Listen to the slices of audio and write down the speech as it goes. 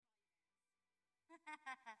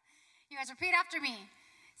You guys repeat after me.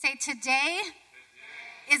 Say, today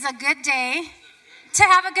is a good day to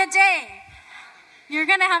have a good day. You're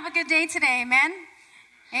going to have a good day today, amen?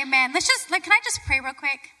 Amen. Can I just pray real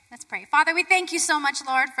quick? Let's pray. Father, we thank you so much,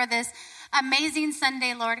 Lord, for this amazing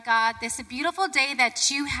Sunday, Lord God, this beautiful day that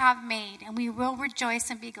you have made, and we will rejoice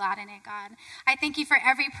and be glad in it, God. I thank you for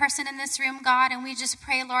every person in this room, God, and we just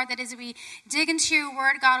pray, Lord, that as we dig into your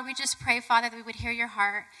word, God, we just pray, Father, that we would hear your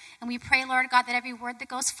heart, and we pray, Lord God, that every word that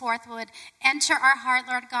goes forth would enter our heart,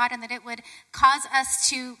 Lord God, and that it would cause us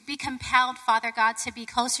to be compelled, Father God, to be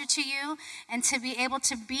closer to you and to be able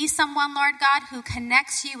to be someone, Lord God, who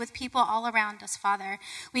connects you with people all around us, Father.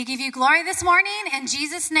 We give you glory this morning. In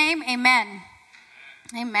Jesus' name, amen.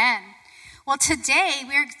 Amen. Well, today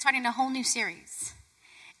we are starting a whole new series.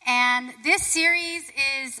 And this series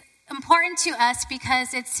is important to us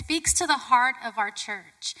because it speaks to the heart of our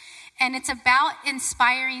church. And it's about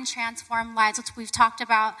inspiring transformed lives, which we've talked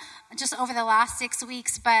about just over the last 6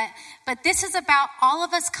 weeks. But this is about all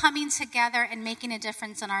of us coming together and making a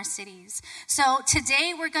difference in our cities. So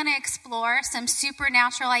today we're going to explore some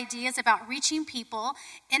supernatural ideas about reaching people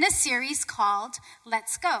in a series called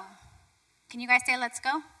Let's Go. Can you guys say let's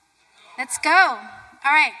go? Let's go.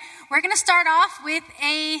 All right. We're going to start off with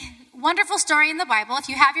a wonderful story in the Bible. If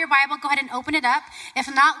you have your Bible, go ahead and open it up.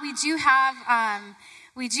 If not, we do have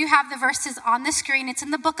the verses on the screen. It's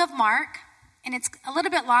in the book of Mark, and it's a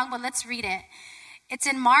little bit long, but let's read it. It's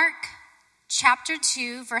in Mark chapter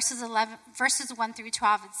 2, verses 1 through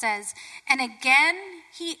 12. It says, "And again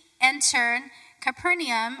he entered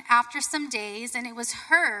Capernaum after some days, and it was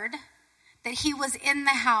heard that he was in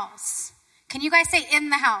the house." Can you guys say in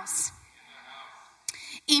the house?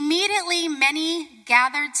 Immediately many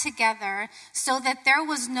gathered together so that there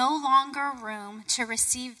was no longer room to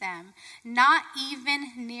receive them, not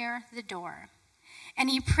even near the door. And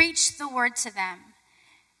he preached the word to them.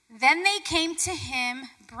 Then they came to him,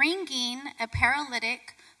 bringing a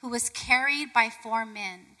paralytic who was carried by 4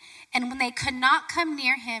 men. And when they could not come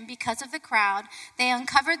near him because of the crowd, they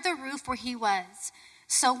uncovered the roof where he was.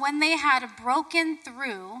 So when they had broken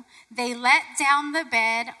through, they let down the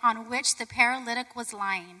bed on which the paralytic was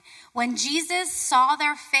lying. When Jesus saw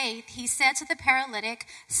their faith, he said to the paralytic,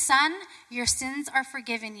 "Son, your sins are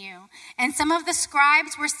forgiven you." And some of the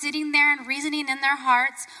scribes were sitting there and reasoning in their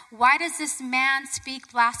hearts, "Why does this man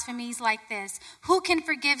speak blasphemies like this? Who can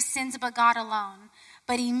forgive sins but God alone?"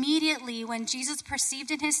 But immediately when Jesus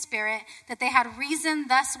perceived in his spirit that they had reasoned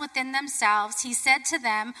thus within themselves, he said to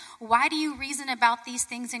them, "Why do you reason about these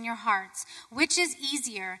things in your hearts? Which is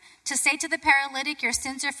easier, to say to the paralytic, 'Your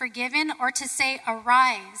sins are forgiven,' or to say,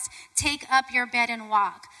 'Arise, take up your bed and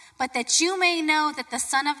walk'? But that you may know that the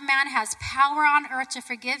Son of Man has power on earth to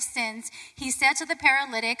forgive sins," he said to the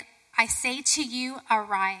paralytic, "I say to you,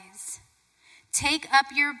 arise. Take up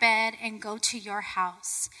your bed and go to your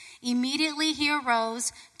house." Immediately he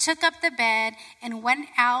arose, took up the bed, and went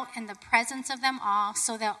out in the presence of them all,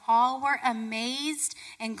 so that all were amazed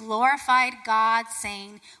and glorified God,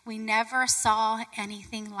 saying, "We never saw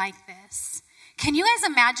anything like this." Can you guys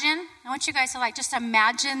imagine? I want you guys to just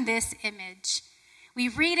imagine this image. We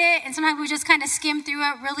read it, and sometimes we just kind of skim through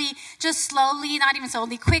it really just slowly, not even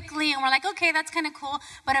slowly, quickly, and we're like, okay, that's kind of cool.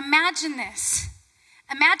 But imagine this.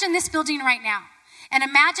 Imagine this building right now. And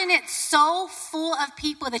imagine it so full of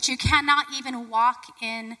people that you cannot even walk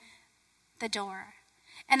in the door.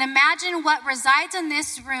 And imagine what resides in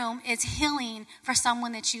this room is healing for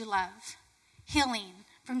someone that you love. Healing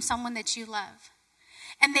from someone that you love.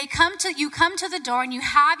 And you come to the door and you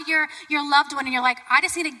have your loved one and you're like, I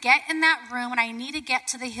just need to get in that room and I need to get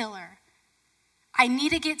to the healer. I need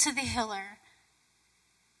to get to the healer.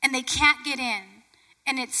 And they can't get in.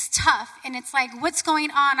 And it's tough, and it's like, what's going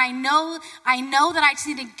on? I know that I just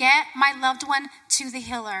need to get my loved one to the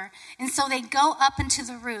healer. And so they go up into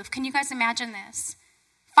the roof. Can you guys imagine this?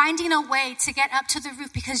 Finding a way to get up to the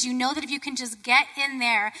roof because you know that if you can just get in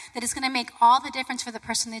there, that it's going to make all the difference for the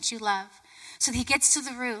person that you love. So he gets to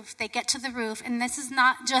the roof. They get to the roof, and this is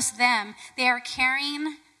not just them. They are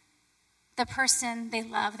carrying the person they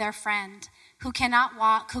love, their friend, who cannot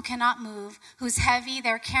walk, who cannot move, who's heavy.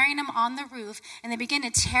 They're carrying him on the roof, and they begin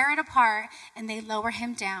to tear it apart, and they lower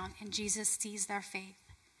him down, and Jesus sees their faith.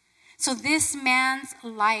 So this man's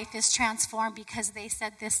life is transformed because they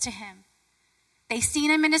said this to him. They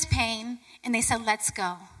seen him in his pain, and they said, "Let's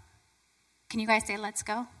go." Can you guys say, "Let's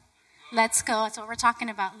go"? Let's go. That's what we're talking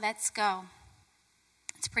about. Let's go.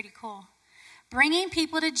 It's pretty cool. Bringing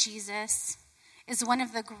people to Jesus is one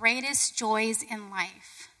of the greatest joys in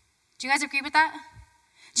life. Do you guys agree with that?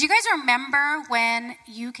 Do you guys remember when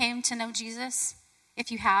you came to know Jesus? If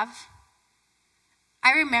you have.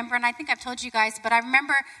 I remember, and I think I've told you guys, but I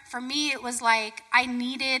remember for me it was like I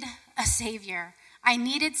needed a savior. I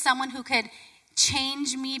needed someone who could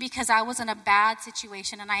change me because I was in a bad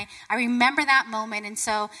situation. And I remember that moment. And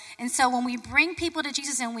so when we bring people to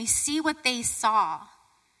Jesus and we see what they saw,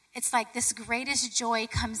 it's like this greatest joy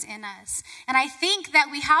comes in us. And I think that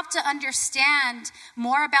we have to understand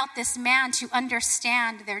more about this man to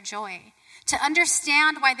understand their joy. To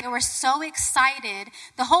understand why they were so excited.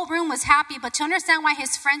 The whole room was happy, but to understand why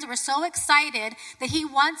his friends were so excited that he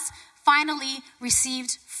once finally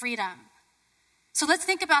received freedom. So let's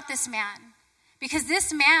think about this man. Because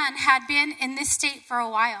this man had been in this state for a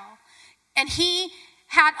while. And he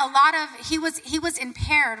had he was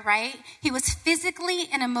impaired, right? He was physically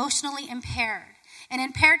and emotionally impaired. And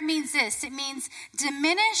impaired means this. It means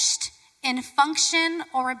diminished in function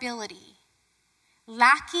or ability.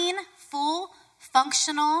 Lacking full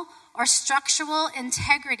functional or structural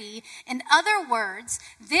integrity. In other words,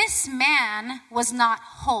 this man was not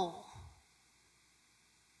whole.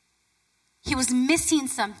 He was missing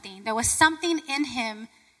something. There was something in him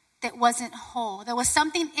that wasn't whole. There was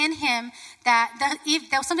something in him that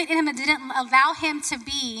didn't allow him to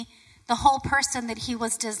be the whole person that he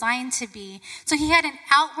was designed to be. So he had an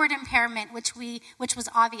outward impairment, which was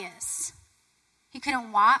obvious. He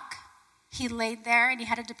couldn't walk. He laid there and he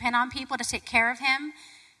had to depend on people to take care of him.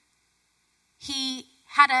 He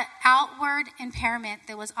had an outward impairment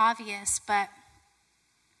that was obvious, but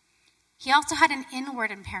he also had an inward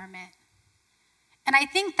impairment. And I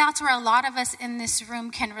think that's where a lot of us in this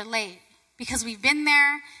room can relate, because we've been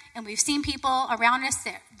there and we've seen people around us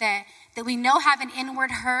that we know have an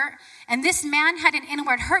inward hurt. And this man had an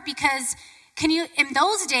inward hurt because in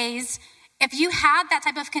those days, if you had that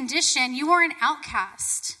type of condition, you were an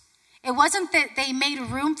outcast. It wasn't that they made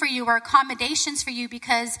room for you or accommodations for you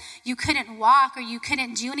because you couldn't walk or you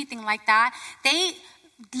couldn't do anything like that. They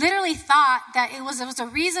literally thought that it was a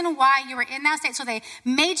reason why you were in that state. So they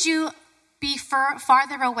made you be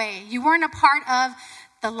farther away. You weren't a part of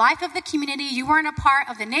the life of the community. You weren't a part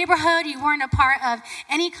of the neighborhood. You weren't a part of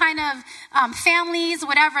any kind of families,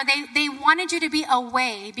 whatever. They wanted you to be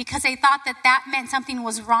away because they thought that meant something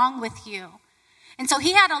was wrong with you. And so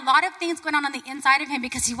he had a lot of things going on the inside of him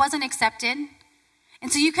because he wasn't accepted.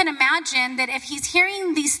 And so you can imagine that if he's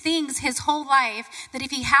hearing these things his whole life, that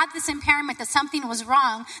if he had this impairment, that something was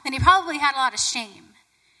wrong, then he probably had a lot of shame.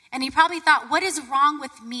 And he probably thought, what is wrong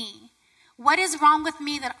with me? What is wrong with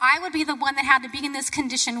me that I would be the one that had to be in this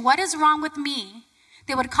condition? What is wrong with me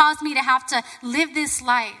that would cause me to have to live this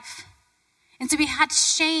life? And so he had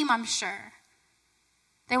shame, I'm sure.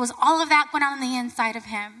 There was all of that going on the inside of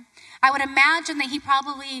him. I would imagine that he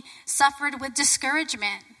probably suffered with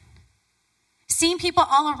discouragement. Seeing people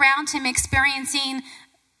all around him experiencing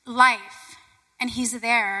life, and he's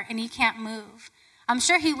there and he can't move. I'm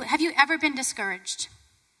sure have you ever been discouraged?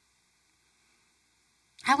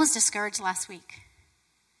 I was discouraged last week.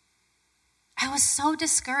 I was so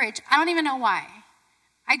discouraged. I don't even know why.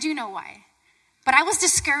 I do know why. But I was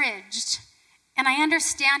discouraged, and I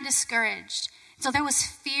understand discouraged. So there was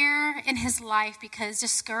fear in his life because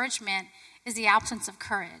discouragement is the absence of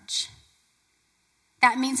courage.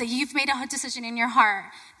 That means that you've made a decision in your heart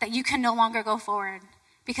that you can no longer go forward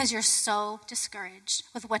because you're so discouraged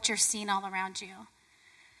with what you're seeing all around you.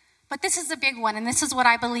 But this is a big one, and this is what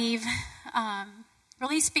I believe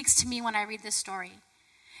really speaks to me when I read this story.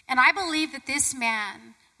 And I believe that this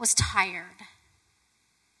man was tired.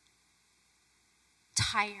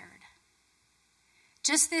 Tired.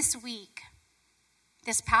 Just this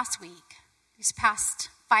past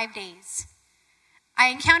 5 days, I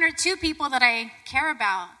encountered two people that I care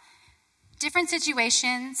about. Different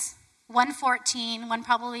situations, one 14, one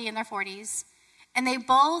probably in their 40s. And they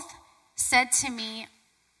both said to me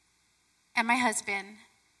and my husband,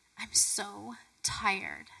 I'm so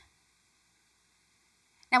tired.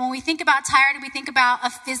 Now, when we think about tired, we think about a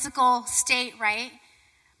physical state, right?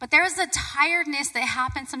 But there is a tiredness that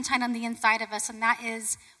happens sometime on the inside of us, and that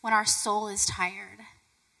is when our soul is tired.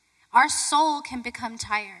 Our soul can become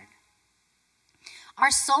tired. Our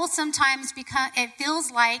soul sometimes it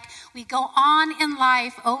feels like we go on in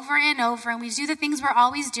life over and over and we do the things we're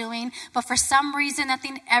always doing, but for some reason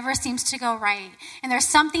nothing ever seems to go right. And there's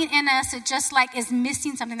something in us that just like is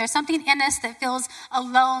missing something. There's something in us that feels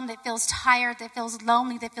alone, that feels tired, that feels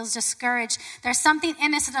lonely, that feels discouraged. There's something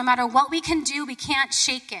in us that no matter what we can do, we can't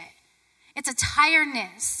shake it. It's a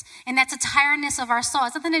tiredness, and that's a tiredness of our soul.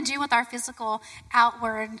 It's nothing to do with our physical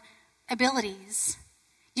outward abilities.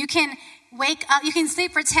 You can wake up, you can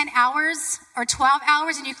sleep for 10 hours or 12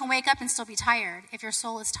 hours, and you can wake up and still be tired if your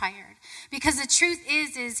soul is tired. Because the truth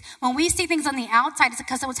is when we see things on the outside, it's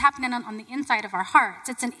because of what's happening on the inside of our hearts.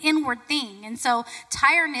 It's an inward thing. And so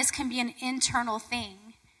tiredness can be an internal thing.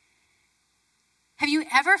 Have you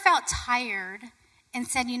ever felt tired and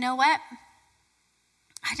said, you know what?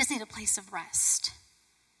 I just need a place of rest.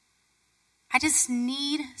 I just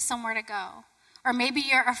need somewhere to go. Or maybe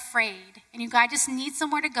you're afraid and you go, I just need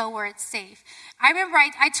somewhere to go where it's safe. I remember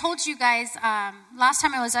I told you guys last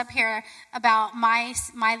time I was up here about my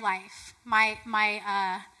life,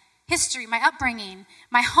 my history, my upbringing,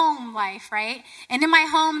 my home life, right? And in my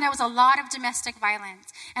home, there was a lot of domestic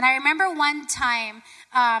violence. And I remember one time,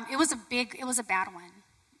 it was a bad one.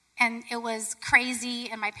 And it was crazy,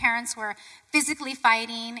 and my parents were physically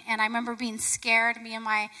fighting, and I remember being scared, me and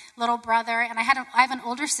my little brother, and I have an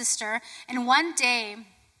older sister, and one day,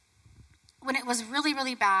 when it was really,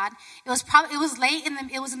 really bad, it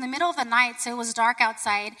was in the middle of the night, so it was dark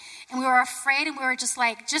outside, and we were afraid, and we were just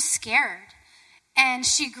scared. And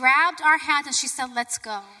she grabbed our hands, and she said, let's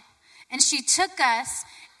go. And she took us,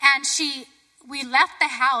 and we left the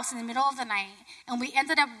house in the middle of the night, and we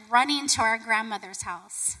ended up running to our grandmother's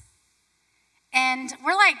house. And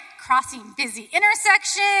we're crossing busy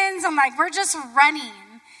intersections, and we're just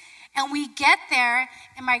running. And we get there,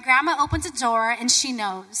 and my grandma opens a door, and she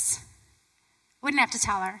knows. We didn't have to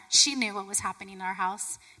tell her. She knew what was happening in our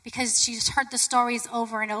house because she's heard the stories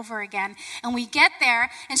over and over again. And we get there,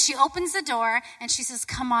 and she opens the door, and she says,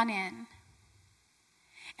 come on in.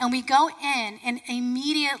 And we go in, and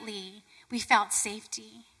immediately we felt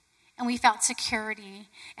safety. And we felt security,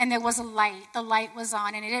 and there was a light. The light was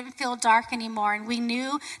on, and it didn't feel dark anymore, and we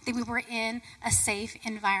knew that we were in a safe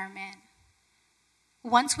environment.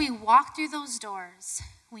 Once we walked through those doors,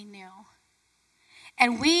 we knew.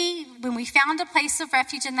 And when we found a place of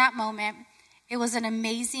refuge in that moment, it was an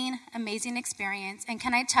amazing, amazing experience. And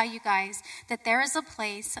can I tell you guys that there is a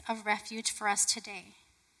place of refuge for us today?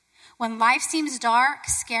 When life seems dark,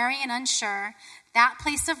 scary, and unsure, that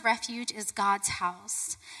place of refuge is God's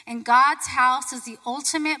house. And God's house is the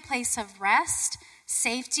ultimate place of rest,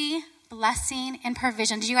 safety, blessing, and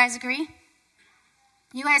provision. Do you guys agree?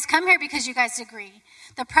 You guys come here because you guys agree.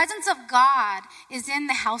 The presence of God is in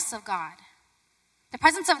the house of God. The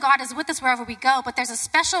presence of God is with us wherever we go, but there's a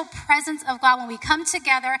special presence of God when we come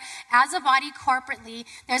together as a body corporately.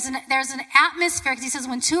 There's an atmosphere, because he says,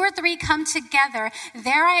 when 2 or 3 come together,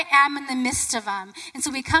 there I am in the midst of them. And so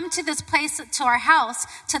we come to this place, to our house,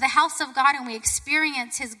 to the house of God, and we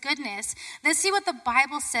experience his goodness. Let's see what the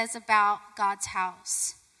Bible says about God's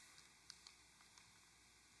house.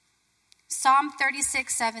 Psalm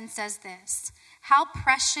 36:7 says this, how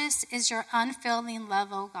precious is your unfailing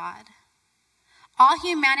love, O God. All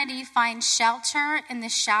humanity finds shelter in the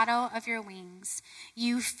shadow of your wings.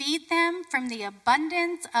 You feed them from the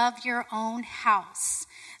abundance of your own house,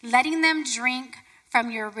 letting them drink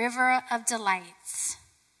from your river of delights.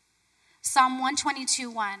 Psalm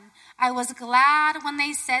 122:1. I was glad when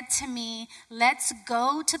they said to me, let's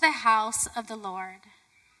go to the house of the Lord.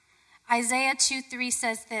 Isaiah 2:3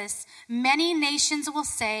 says this, many nations will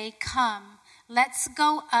say, come, let's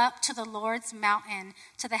go up to the Lord's mountain,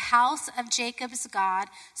 to the house of Jacob's God,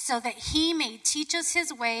 so that he may teach us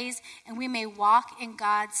his ways and we may walk in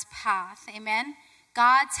God's path. Amen?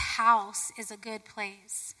 God's house is a good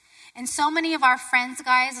place. And so many of our friends,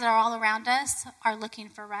 guys, that are all around us are looking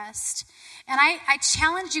for rest. And I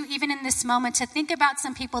challenge you, even in this moment, to think about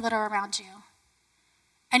some people that are around you.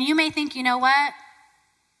 And you may think, you know what?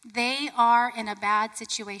 They are in a bad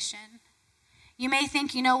situation. You may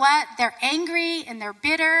think, you know what, they're angry and they're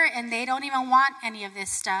bitter and they don't even want any of this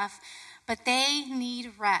stuff, but they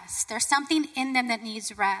need rest. There's something in them that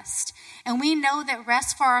needs rest. And we know that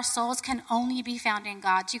rest for our souls can only be found in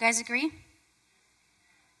God. Do you guys agree?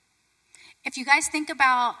 If you guys think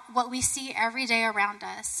about what we see every day around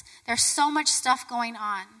us, there's so much stuff going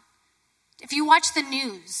on. If you watch the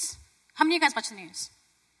news, how many of you guys watch the news?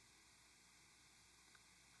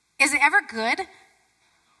 Is it ever good?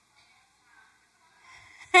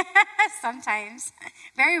 Sometimes.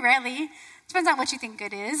 Very rarely. Depends on what you think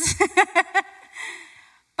good is.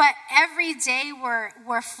 But every day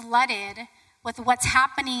we're flooded with what's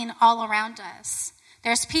happening all around us.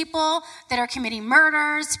 There's people that are committing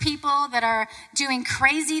murders, people that are doing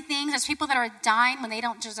crazy things. There's people that are dying when they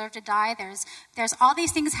don't deserve to die. There's all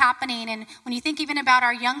these things happening. And when you think even about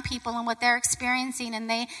our young people and what they're experiencing, and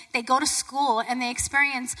they go to school and they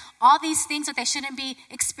experience all these things that they shouldn't be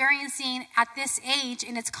experiencing at this age,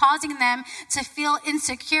 and it's causing them to feel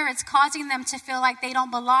insecure. It's causing them to feel like they don't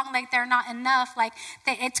belong, like they're not enough.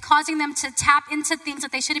 It's causing them to tap into things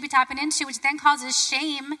that they shouldn't be tapping into, which then causes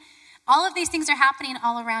shame. All of these things are happening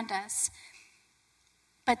all around us.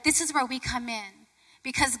 But this is where we come in,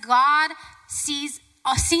 because God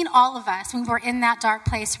seen all of us when we're in that dark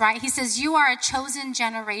place, right? He says, you are a chosen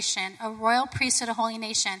generation, a royal priesthood, a holy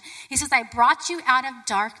nation. He says, I brought you out of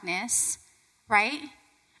darkness, right?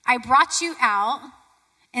 I brought you out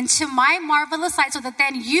into my marvelous light so that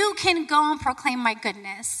then you can go and proclaim my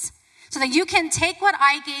goodness, so that you can take what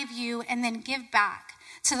I gave you and then give back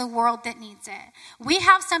to the world that needs it. We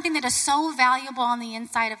have something that is so valuable on the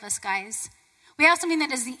inside of us, guys. We have something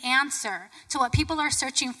that is the answer to what people are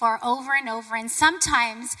searching for over and over. And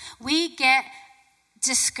sometimes we get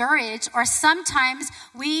discouraged, or sometimes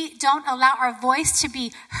we don't allow our voice to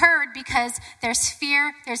be heard because there's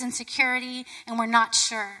fear, there's insecurity, and we're not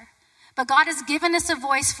sure. But God has given us a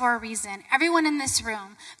voice for a reason. Everyone in this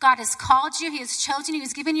room, God has called you, he has chosen you,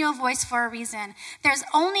 he's given you a voice for a reason. There's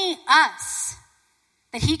only us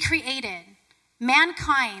that he created,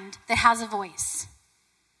 mankind, that has a voice.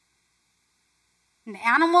 And the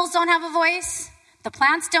animals don't have a voice. The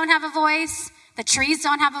plants don't have a voice. The trees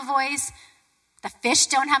don't have a voice. The fish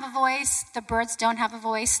don't have a voice. The birds don't have a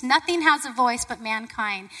voice. Nothing has a voice but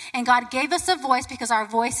mankind. And God gave us a voice because our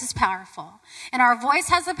voice is powerful. And our voice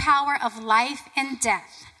has the power of life and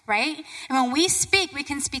death, right? And when we speak, we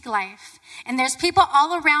can speak life. And there's people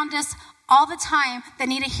all around us all the time that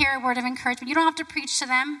need to hear a word of encouragement. You don't have to preach to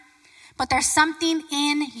them, but there's something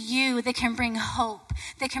in you that can bring hope,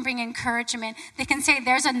 that can bring encouragement, that can say,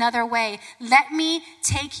 there's another way. Let me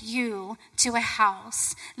take you to a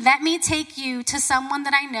house. Let me take you to someone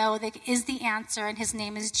that I know that is the answer, and his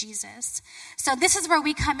name is Jesus. So this is where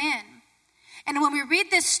we come in. And when we read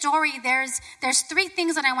this story, there's three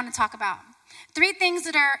things that I want to talk about. Three things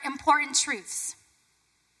that are important truths.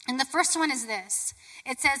 And the first one is this.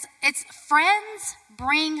 It says, it's friends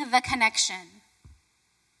bring the connection.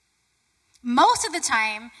 Most of the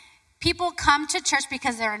time, people come to church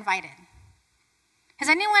because they're invited. Has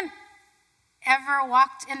anyone ever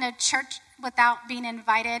walked into church without being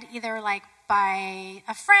invited, either like by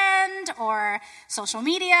a friend or social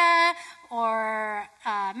media or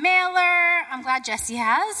a mailer? I'm glad Jesse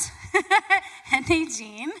has. And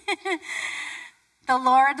Nadine. The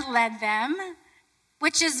Lord led them,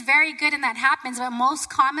 which is very good, and that happens, but most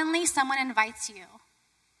commonly, someone invites you.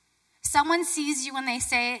 Someone sees you and they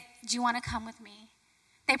say, do you want to come with me?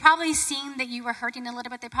 They probably seen that you were hurting a little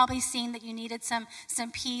bit. They probably seen that you needed some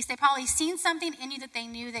peace. They probably seen something in you that they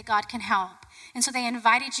knew that God can help. And so they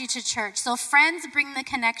invited you to church. So friends bring the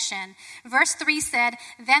connection. Verse 3 said,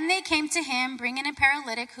 then they came to him, bringing a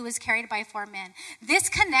paralytic who was carried by 4 men. This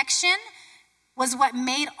connection was what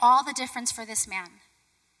made all the difference for this man.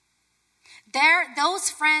 Those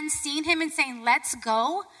friends seeing him and saying, let's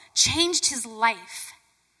go, changed his life.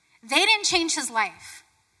 They didn't change his life,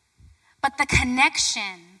 but the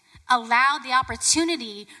connection allowed the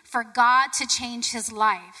opportunity for God to change his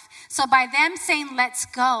life. So by them saying, let's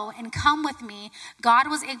go and come with me, God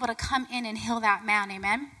was able to come in and heal that man,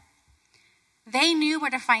 amen? They knew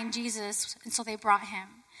where to find Jesus, and so they brought him.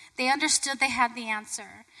 They understood they had the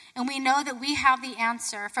answer. And we know that we have the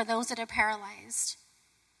answer for those that are paralyzed,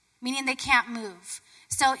 meaning they can't move.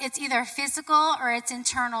 So it's either physical or it's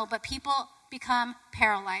internal, but people become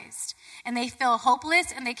paralyzed and they feel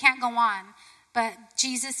hopeless and they can't go on. But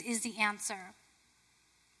Jesus is the answer.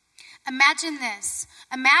 Imagine this.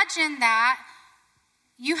 Imagine that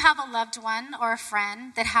you have a loved one or a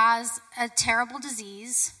friend that has a terrible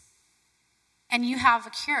disease and you have a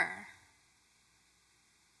cure.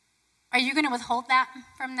 Are you going to withhold that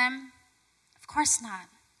from them? Of course not.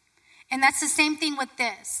 And that's the same thing with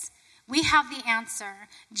this. We have the answer.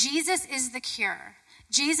 Jesus is the cure.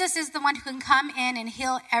 Jesus is the one who can come in and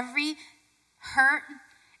heal every hurt,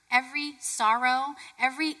 every sorrow,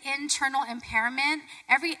 every internal impairment,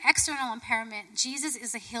 every external impairment. Jesus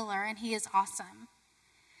is a healer and he is awesome.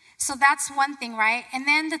 So that's one thing, right? And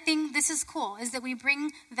then the thing, this is cool, is that we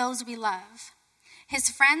bring those we love. His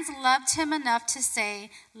friends loved him enough to say,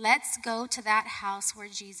 let's go to that house where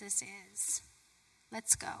Jesus is.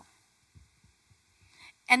 Let's go.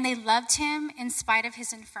 And they loved him in spite of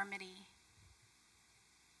his infirmity.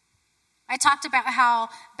 I talked about how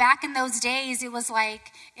back in those days, it was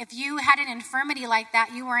like if you had an infirmity like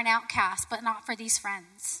that, you were an outcast, but not for these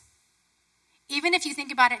friends. Even if you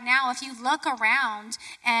think about it now, if you look around,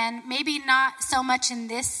 and maybe not so much in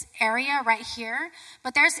this area right here,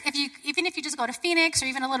 but even if you just go to Phoenix or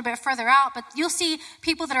even a little bit further out, but you'll see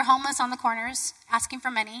people that are homeless on the corners asking for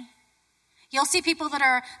money. You'll see people that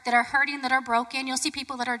are hurting, that are broken. You'll see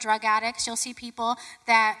people that are drug addicts. You'll see people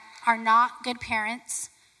that are not good parents.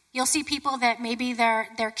 You'll see people that maybe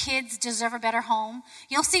their kids deserve a better home.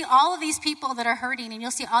 You'll see all of these people that are hurting, and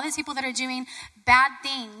you'll see all these people that are doing bad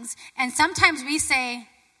things. And sometimes we say,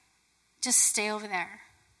 just stay over there.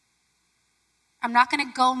 I'm not going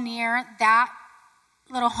to go near that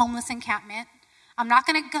little homeless encampment. I'm not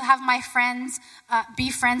going to have my friends be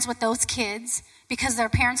friends with those kids because their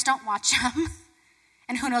parents don't watch them.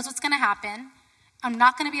 And who knows what's going to happen. I'm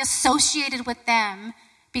not going to be associated with them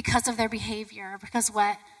because of their behavior, because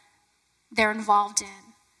what they're involved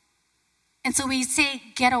in. And so we say,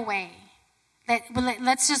 get away.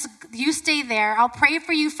 You stay there. I'll pray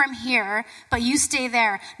for you from here, but you stay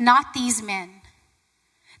there, not these men.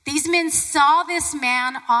 These men saw this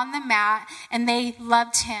man on the mat, and they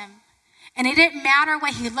loved him. And it didn't matter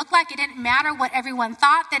what he looked like. It didn't matter what everyone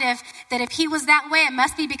thought, that if he was that way, it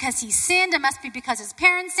must be because he sinned. It must be because his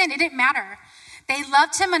parents sinned. It didn't matter. They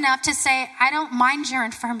loved him enough to say, I don't mind your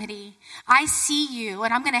infirmity. I see you,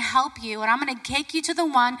 and I'm going to help you, and I'm going to take you to the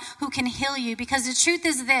one who can heal you. Because the truth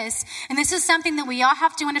is this, and this is something that we all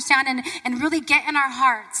have to understand and really get in our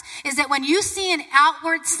hearts, is that when you see an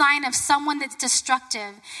outward sign of someone that's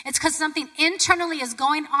destructive, it's because something internally is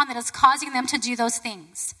going on that is causing them to do those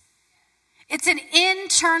things. It's an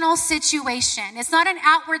internal situation. It's not an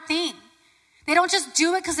outward thing. They don't just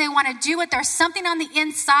do it because they want to do it. There's something on the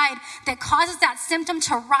inside that causes that symptom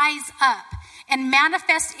to rise up and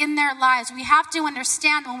manifest in their lives. We have to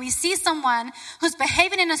understand when we see someone who's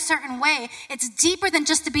behaving in a certain way, it's deeper than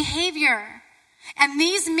just the behavior. And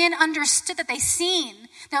these men understood that they seen.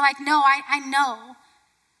 They're like, no, I know.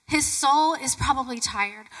 His soul is probably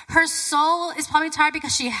tired. Her soul is probably tired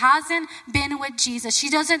because she hasn't been with Jesus. She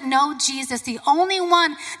doesn't know Jesus, the only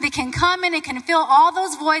one that can come in and can fill all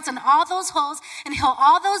those voids and all those holes and heal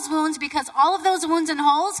all those wounds, because all of those wounds and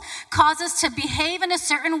holes cause us to behave in a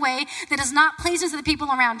certain way that is not pleasing to the people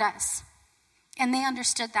around us. And they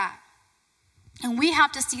understood that. And we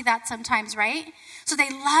have to see that sometimes, right? So they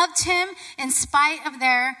loved him in spite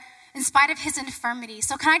of his infirmity.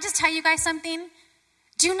 So can I just tell you guys something?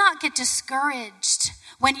 Do not get discouraged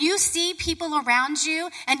when you see people around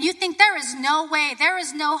you and you think there is no way, there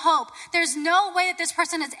is no hope. There's no way that this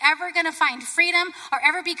person is ever going to find freedom or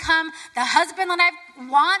ever become the husband that I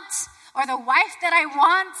want or the wife that I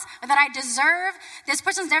want or that I deserve. This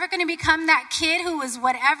person's never going to become that kid who is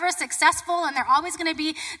whatever successful, and they're always going to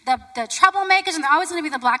be the troublemakers, and they're always going to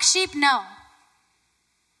be the black sheep. No.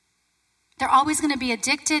 They're always going to be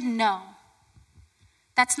addicted. No.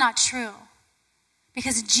 That's not true.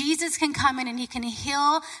 Because Jesus can come in and he can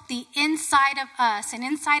heal the inside of us and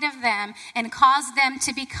inside of them and cause them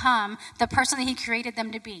to become the person that he created them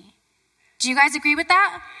to be. Do you guys agree with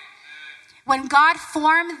that? When God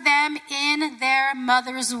formed them in their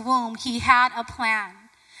mother's womb, he had a plan.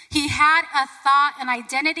 He had a thought, an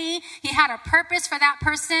identity. He had a purpose for that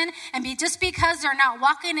person. And just because they're not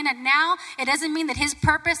walking in it now, it doesn't mean that his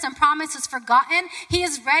purpose and promise is forgotten. He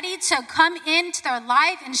is ready to come into their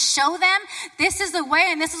life and show them, this is the way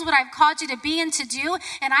and this is what I've called you to be and to do.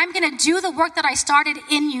 And I'm going to do the work that I started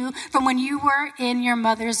in you from when you were in your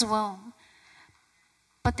mother's womb.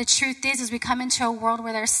 But the truth is we come into a world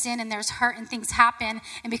where there's sin and there's hurt and things happen.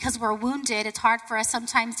 And because we're wounded, it's hard for us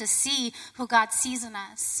sometimes to see who God sees in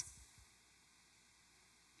us.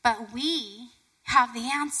 But we have the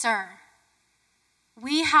answer.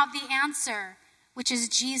 We have the answer, which is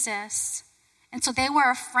Jesus. And so they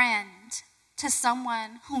were a friend to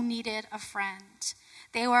someone who needed a friend.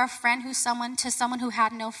 They were a friend to someone who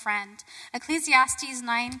had no friend. Ecclesiastes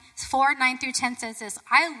 4:9-10 says this.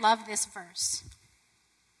 I love this verse.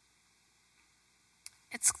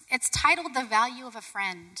 It's titled The Value of a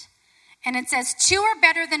Friend. And it says, 2 are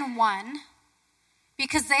better than 1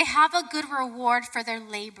 because they have a good reward for their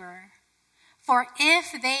labor. For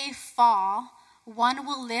if they fall, one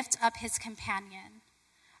will lift up his companion.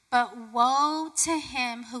 But woe to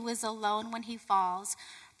him who is alone when he falls,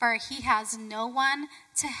 for he has no one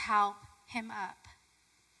to help him up.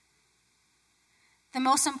 The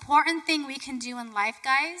most important thing we can do in life,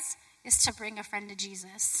 guys, is to bring a friend to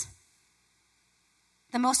Jesus.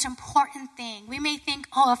 The most important thing. We may think,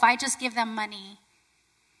 oh, if I just give them money.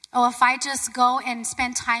 Oh, if I just go and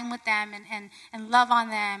spend time with them and love on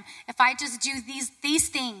them. If I just do these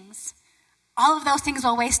things. all of those things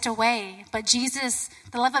will waste away, but Jesus,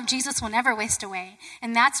 the love of Jesus will never waste away.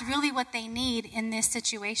 And that's really what they need in this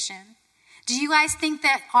situation. Do you guys think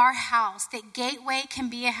that our house, that Gateway can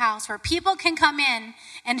be a house where people can come in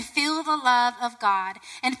and feel the love of God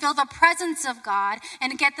and feel the presence of God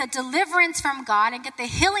and get the deliverance from God and get the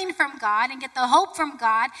healing from God and get the hope from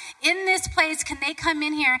God in this place? Can they come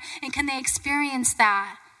in here and can they experience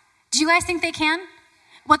that? Do you guys think they can?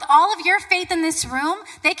 With all of your faith in this room,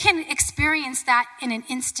 they can experience that in an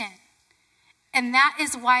instant. And that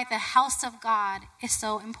is why the house of God is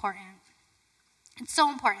so important. It's so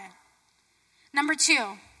important. Number 2,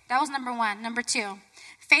 that was number 1. Number 2,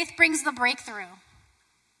 faith brings the breakthrough.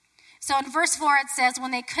 So in verse 4, it says,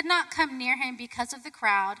 when they could not come near him because of the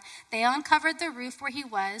crowd, they uncovered the roof where he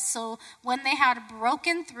was. So when they had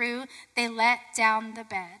broken through, they let down the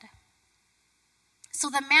bed. So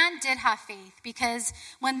the man did have faith, because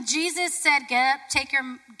when Jesus said, get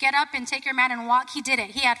up and take your mat and walk, he did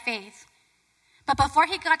it. He had faith. But before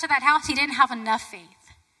he got to that house, he didn't have enough faith.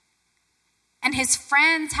 And his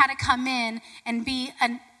friends had to come in and be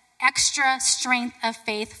an extra strength of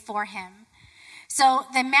faith for him. So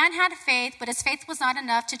the man had faith, but his faith was not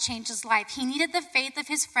enough to change his life. He needed the faith of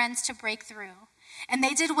his friends to break through. And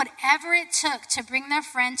they did whatever it took to bring their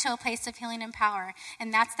friend to a place of healing and power.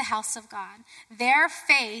 And that's the house of God. Their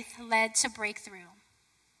faith led to breakthrough.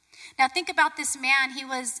 Now think about this man. He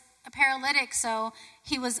was a paralytic, so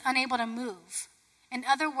he was unable to move. In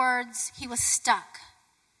other words, he was stuck.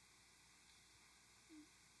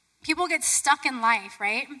 People get stuck in life,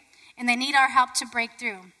 right? And they need our help to break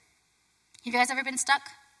through. Have you guys ever been stuck?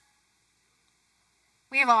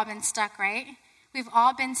 We have all been stuck, right? We've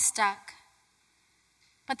all been stuck.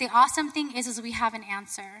 But the awesome thing is we have an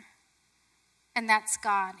answer. And that's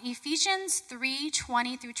God. Ephesians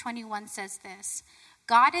 3:20-21 says this.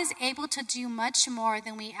 God is able to do much more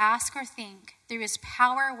than we ask or think through his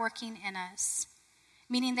power working in us.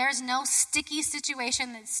 Meaning there's no sticky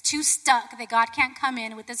situation that's too stuck that God can't come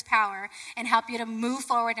in with his power and help you to move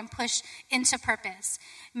forward and push into purpose.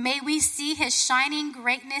 May we see his shining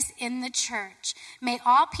greatness in the church. May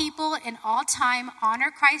all people in all time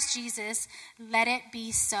honor Christ Jesus. Let it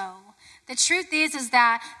be so. The truth is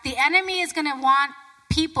that the enemy is going to want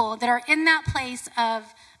people that are in that place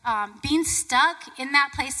of being stuck, in that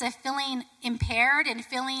place of feeling impaired and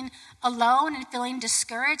feeling alone and feeling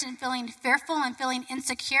discouraged and feeling fearful and feeling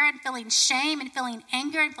insecure and feeling shame and feeling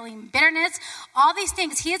anger and feeling bitterness. All these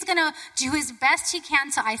things, he is going to do his best he can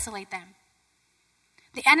to isolate them.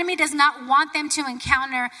 The enemy does not want them to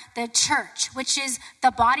encounter the church, which is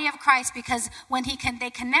the body of Christ, because when they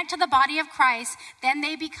connect to the body of Christ, then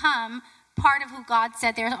they become part of who God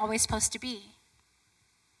said they're always supposed to be.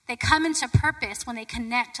 They come into purpose when they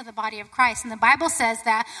connect to the body of Christ. And the Bible says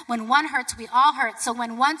that when one hurts, we all hurt. So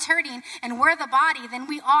when one's hurting and we're the body, then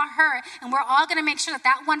we all hurt. And we're all going to make sure that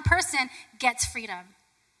that one person gets freedom,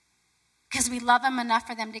 because we love them enough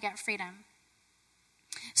for them to get freedom.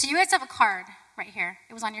 So you guys have a card right here.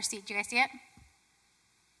 It was on your seat. Do you guys see it?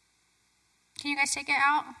 Can you guys take it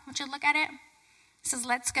out? I want you to look at it. It says,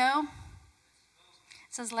 let's go.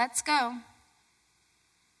 It says, let's go.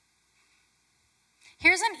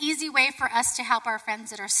 Here's an easy way for us to help our friends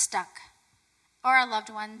that are stuck, or our loved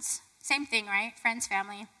ones. Same thing, right? Friends,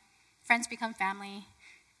 family. Friends become family.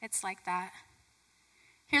 It's like that.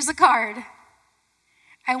 Here's a card.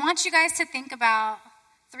 I want you guys to think about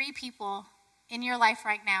 3 people in your life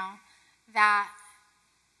right now that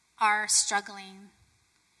are struggling.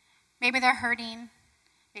 Maybe they're hurting.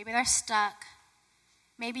 Maybe they're stuck.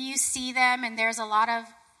 Maybe you see them and there's a lot of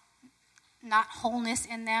not wholeness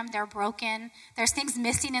in them. They're broken. There's things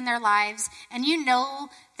missing in their lives. And you know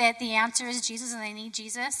that the answer is Jesus and they need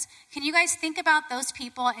Jesus. Can you guys think about those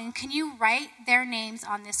people and can you write their names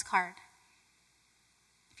on this card?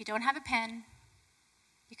 If you don't have a pen,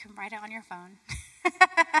 you can write it on your phone.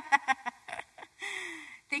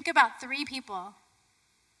 Think about 3 people.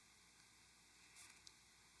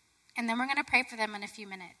 And then we're going to pray for them in a few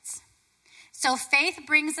minutes. So faith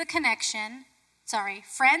brings the connection.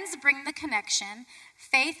 Friends bring the connection,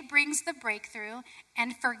 faith brings the breakthrough,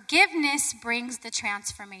 and forgiveness brings the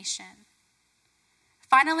transformation.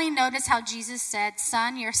 Finally, notice how Jesus said,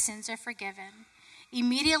 "Son, your sins are forgiven."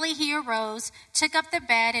 Immediately he arose, took up the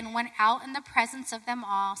bed, and went out in the presence of them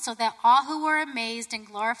all, so that all were amazed and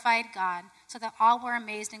glorified God.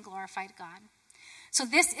 So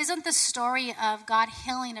this isn't the story of God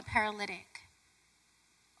healing a paralytic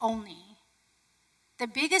only. The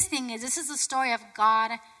biggest thing is this is the story of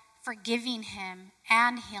God forgiving him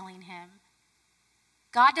and healing him.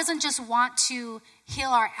 God doesn't just want to heal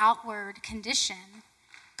our outward condition.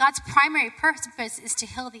 God's primary purpose is to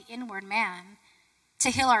heal the inward man, to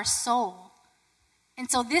heal our soul. And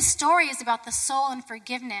so this story is about the soul and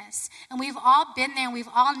forgiveness. And we've all been there, and we've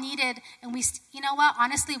all needed, and you know what?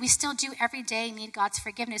 Honestly, we still do every day need God's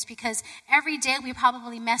forgiveness, because every day we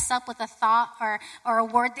probably mess up with a thought or a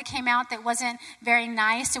word that came out that wasn't very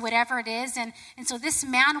nice or whatever it is. And so this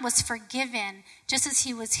man was forgiven just as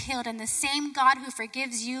he was healed. And the same God who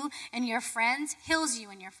forgives you and your friends heals you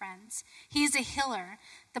and your friends. He's a healer.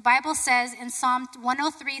 The Bible says in Psalm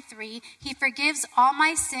 103:3, he forgives all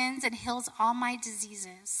my sins and heals all my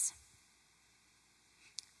diseases.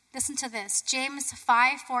 Listen to this. James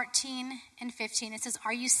 5:14 and 15. It says,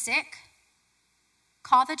 are you sick?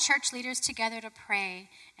 Call the church leaders together to pray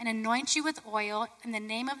and anoint you with oil in the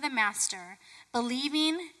name of the Master.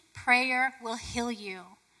 Believing prayer will heal you.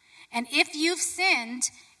 And if you've sinned,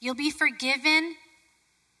 you'll be forgiven,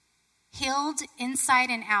 healed inside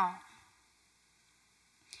and out.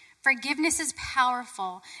 Forgiveness is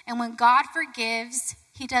powerful. And when God forgives,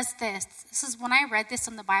 he does this. This is when I read this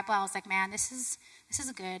in the Bible, I was like, man, this is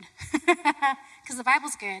good. Because the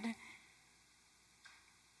Bible's good.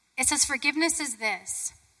 It says forgiveness is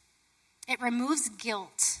this. It removes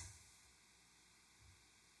guilt.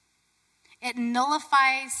 It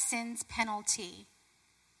nullifies sin's penalty.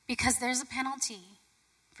 Because there's a penalty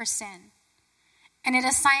for sin. And it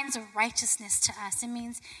assigns a righteousness to us. It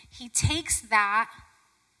means he takes that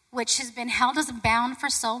which has been held as bound for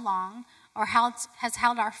so long, or has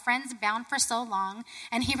held our friends bound for so long,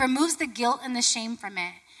 and he removes the guilt and the shame from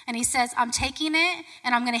it. And he says, I'm taking it,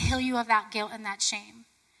 and I'm going to heal you of that guilt and that shame.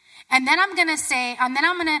 And then I'm going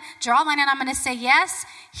to draw a line, and I'm going to say, yes,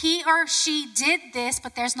 he or she did this,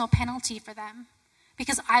 but there's no penalty for them.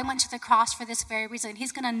 Because I went to the cross for this very reason.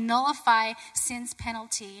 He's going to nullify sin's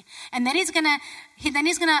penalty. And then he's going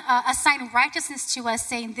to assign righteousness to us,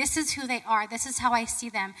 saying, this is who they are. This is how I see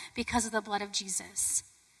them because of the blood of Jesus.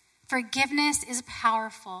 Forgiveness is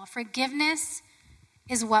powerful. Forgiveness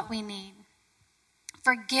is what we need.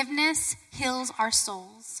 Forgiveness heals our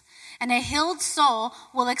souls. And a healed soul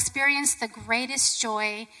will experience the greatest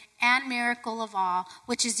joy and miracle of all,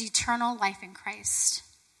 which is eternal life in Christ.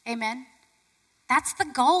 Amen. That's the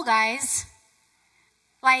goal, guys.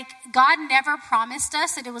 Like, God never promised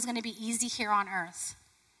us that it was going to be easy here on earth.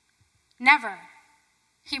 Never.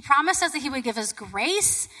 He promised us that he would give us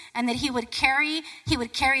grace, and that he would carry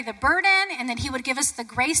the burden, and that he would give us the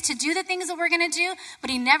grace to do the things that we're going to do, but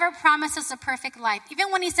he never promised us a perfect life.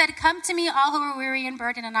 Even when he said, come to me, all who are weary and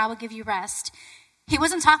burdened, and I will give you rest. He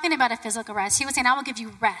wasn't talking about a physical rest. He was saying, I will give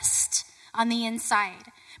you rest on the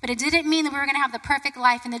inside. But it didn't mean that we were going to have the perfect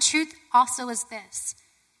life. And the truth also is this.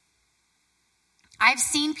 I've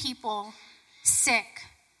seen people sick,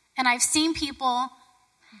 and I've seen people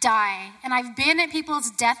die, and I've been at people's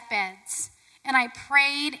deathbeds, and I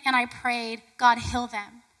prayed, God, heal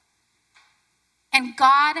them. And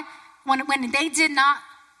God, when they did not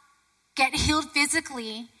get healed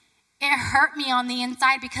physically, it hurt me on the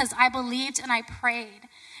inside because I believed and I prayed.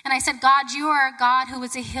 And I said, God, you are a God who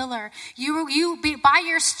is a healer. By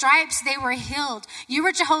your stripes, they were healed. You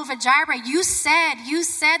were Jehovah Jireh. You said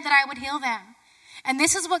that I would heal them. And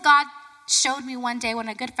this is what God showed me one day when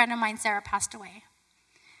a good friend of mine, Sarah, passed away.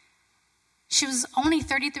 She was only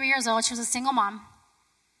 33 years old. She was a single mom.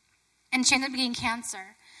 And she ended up getting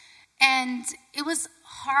cancer. And it was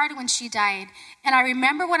hard when she died. And I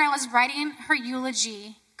remember when I was writing her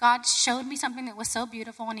eulogy, God showed me something that was so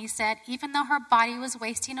beautiful, and he said, even though her body was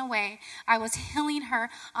wasting away, I was healing her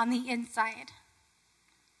on the inside.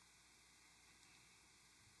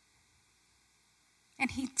 And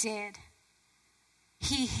he did.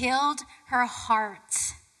 He healed her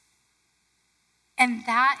heart. And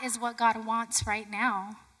that is what God wants right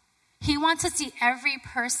now. He wants to see every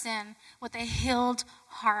person with a healed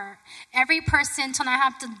heart. Every person to not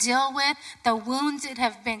have to deal with the wounds that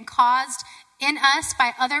have been caused in us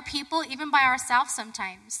by other people, even by ourselves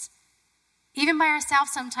sometimes. Even by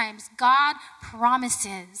ourselves sometimes. God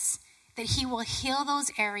promises that he will heal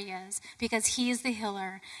those areas because he is the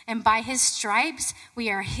healer. And by his stripes,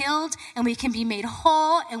 we are healed, and we can be made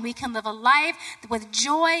whole, and we can live a life with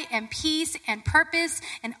joy and peace and purpose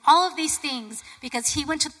and all of these things because he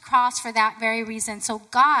went to the cross for that very reason. So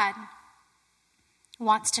God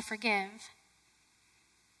wants to forgive.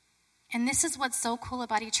 And this is what's so cool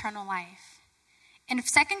about eternal life. In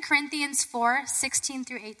 2 Corinthians 4:16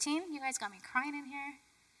 through 18, you guys got me crying in here.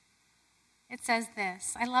 It says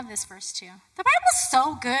this. I love this verse too. The Bible's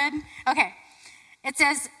so good. Okay. It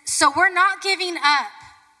says, so we're not giving up.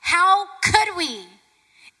 How could we?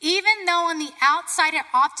 Even though on the outside it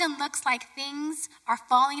often looks like things are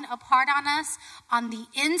falling apart on us, on the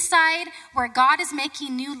inside where God is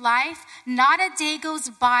making new life, not a day goes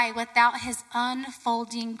by without his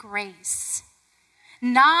unfolding grace.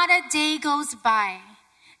 Not a day goes by.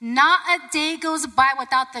 Not a day goes by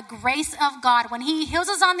without the grace of God. When he heals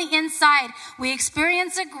us on the inside, we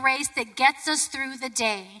experience a grace that gets us through the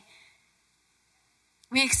day.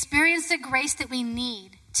 We experience the grace that we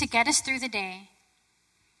need to get us through the day.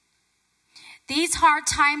 These hard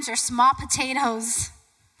times are small potatoes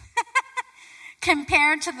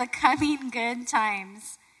compared to the coming good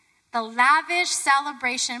times. The lavish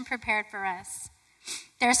celebration prepared for us.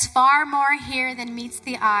 There's far more here than meets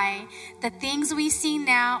the eye. The things we see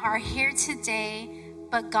now are here today,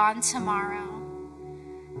 but gone tomorrow.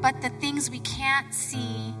 But the things we can't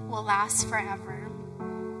see will last forever.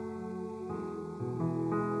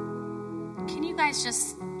 Can you guys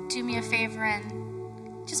just do me a favor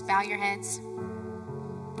and just bow your heads?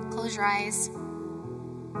 Close your eyes.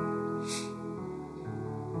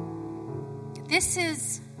 This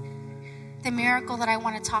is the miracle that I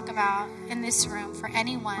want to talk about in this room for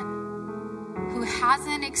anyone who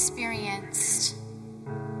hasn't experienced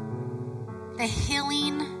the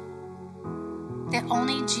healing that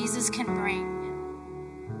only Jesus can bring.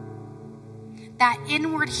 That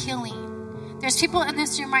inward healing. There's people in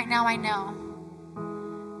this room right now I know,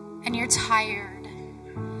 and you're tired.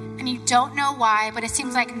 And you don't know why, but it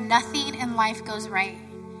seems like nothing in life goes right.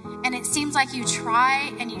 And it seems like you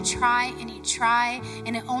try and you try and you try,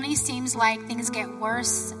 and it only seems like things get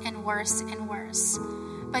worse and worse and worse.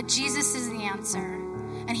 But Jesus is the answer.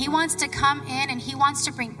 And he wants to come in and he wants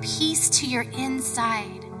to bring peace to your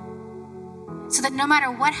inside. So that no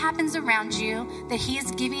matter what happens around you, that he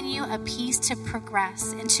is giving you a peace to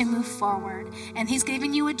progress and to move forward. And he's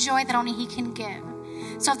giving you a joy that only he can give.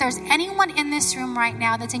 So if there's anyone in this room right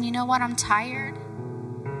now that's saying, you know what, I'm tired,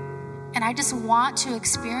 and I just want to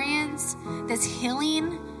experience this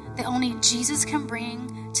healing that only Jesus can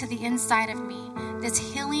bring to the inside of me, this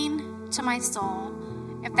healing to my soul.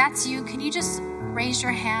 If that's you, can you just raise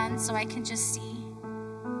your hand so I can just see?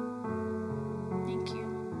 Thank you.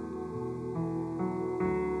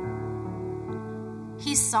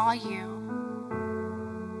 He saw you.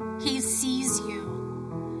 He sees you.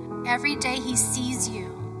 Every day he sees you.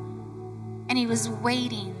 And he was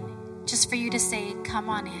waiting just for you to say, come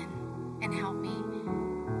on in and help me.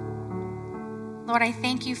 Lord, I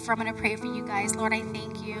thank you for, I'm going to pray for you guys. Lord, I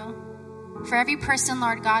thank you for every person,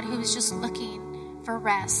 Lord God, who is just looking for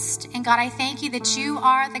rest. And God, I thank you that you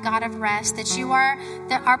are the God of rest, that you are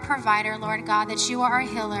our provider, Lord God, that you are our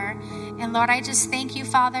healer. And Lord, I just thank you,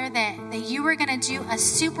 Father, that you are going to do a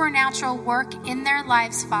supernatural work in their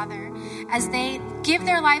lives, Father, as they give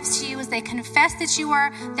their lives to you, as they confess that you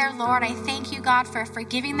are their Lord. I thank you, God, for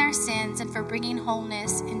forgiving their sins and for bringing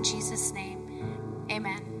wholeness in Jesus' name.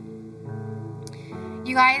 Amen.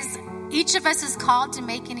 You guys, each of us is called to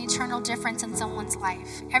make an eternal difference in someone's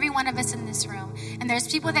life. Every one of us in this room. And there's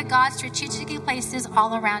people that God strategically places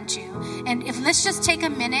all around you. And let's just take a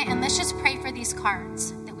minute and let's just pray for these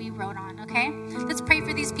cards that we wrote on, okay? Let's pray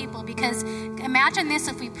for these people, because imagine this,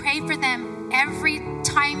 if we pray for them every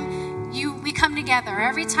time we come together,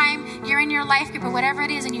 every time you're in your life group or whatever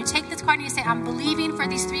it is, and you take this card and you say, I'm believing for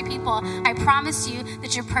these 3 people. I promise you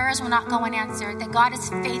that your prayers will not go unanswered, that God is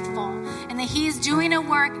faithful, and that he is doing a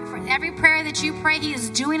work. For every prayer that you pray, he is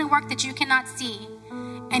doing a work that you cannot see.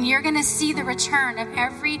 And you're going to see the return of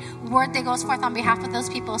every word that goes forth on behalf of those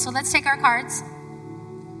people. So let's take our cards,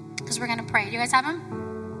 because we're going to pray. You guys have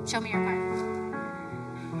them? Show me your card.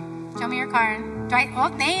 Show me your card.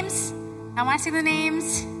 Names? I want to see the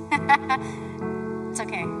names. It's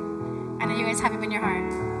okay. I know you guys have them in your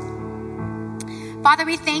heart. Father,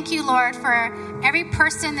 we thank you, Lord, for every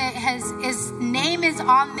person that his name is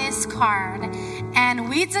on this card. And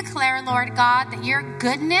we declare, Lord God, that your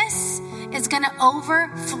goodness is going to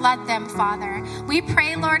overflood them, Father. We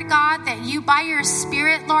pray, Lord God, that you, by your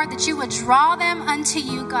Spirit, Lord, that you would draw them unto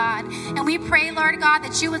you, God. And we pray, Lord God,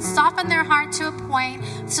 that you would soften their heart to a point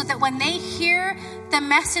so that when they hear the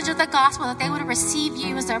message of the gospel, that they would receive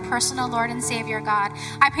you as their personal Lord and Savior, God.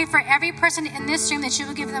 I pray for every person in this room that you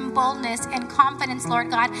would give them boldness and confidence, Lord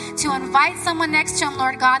God, to invite someone next to them,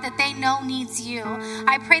 Lord God, that they know needs you.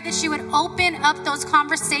 I pray that you would open up those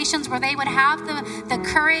conversations where they would have the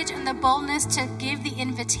courage and the boldness to give the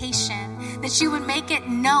invitation, that you would make it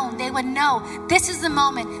known. They would know this is the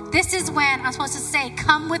moment. This is when I'm supposed to say,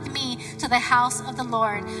 come with me to the house of the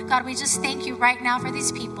Lord. God, we just thank you right now for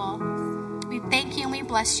these people. We thank you and we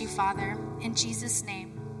bless you, Father, in Jesus'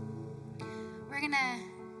 name. We're going to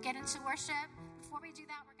get into worship. Before we do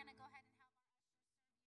that, we're going to